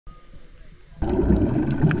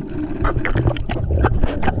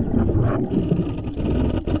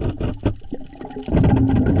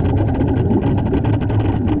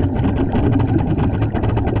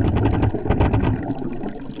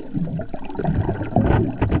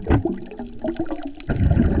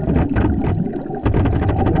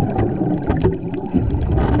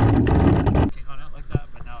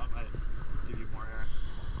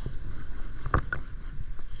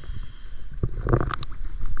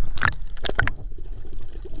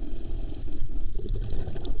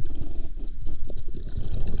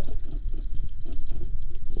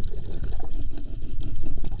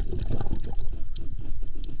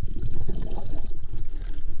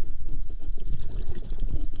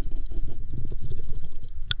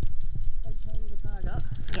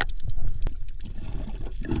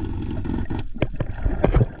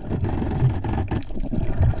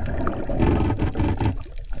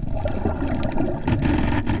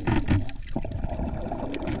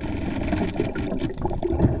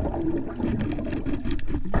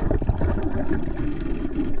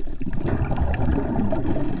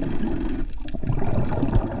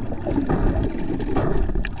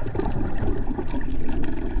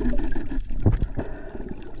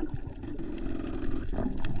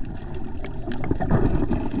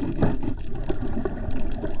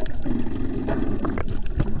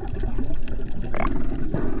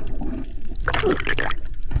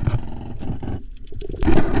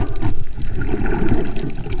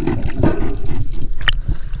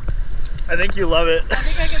I think you love it. I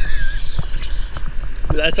think I could.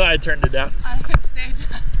 That's why I turned it down. I could stay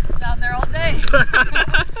down there all day.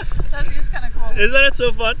 That's just kind of cool. Isn't it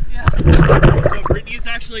so fun? Yeah. So Brittany's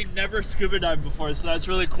actually never scuba dived before, so that's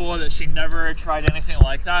really cool that she never tried anything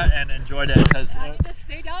like that and enjoyed it. Because I can just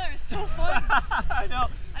stay down there. It's so fun. I know.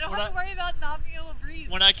 I don't have to worry about not being able to breathe.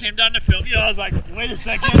 When I came down to film you, I was like, wait a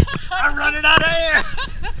second, I'm running out of air.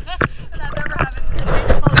 And that never happens.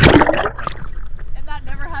 And that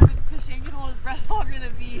never happens because Shane can hold his breath longer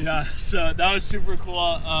than me. Yeah, so that was super cool.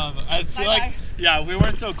 I feel like, yeah, we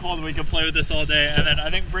weren't so cold we could play with this all day. And then I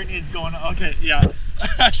think Brittany's going, okay, yeah,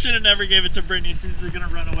 I should have never gave it to Brittany. She's gonna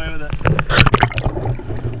run away with it.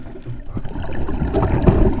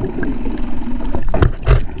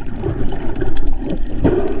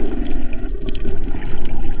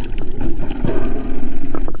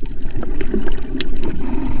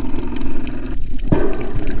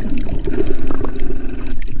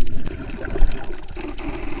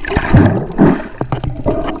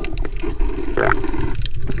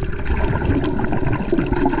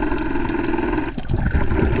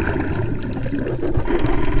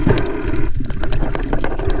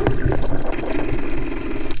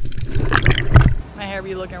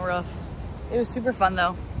 Be looking rough. It was super fun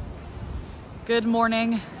though. Good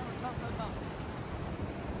morning.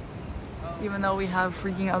 Even though we have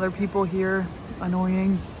freaking other people here,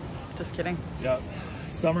 annoying. Just kidding. Yeah,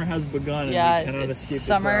 summer has begun. Yeah, and we cannot it's escape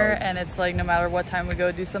summer, and it's like no matter what time we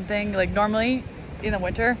go do something. Like normally in the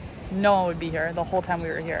winter, no one would be here the whole time we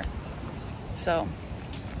were here. So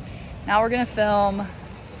now we're gonna film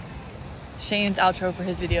Shane's outro for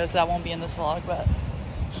his video, so that won't be in this vlog, but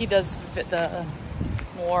he does fit the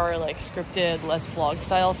more like scripted, less vlog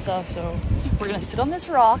style stuff. So we're gonna sit on this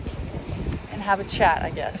rock and have a chat,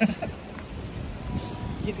 I guess.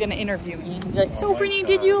 He's gonna interview me and be like, so Brittany,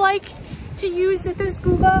 did you like to use the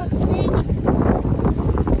scuba thing?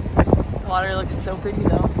 Water looks so pretty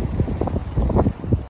though.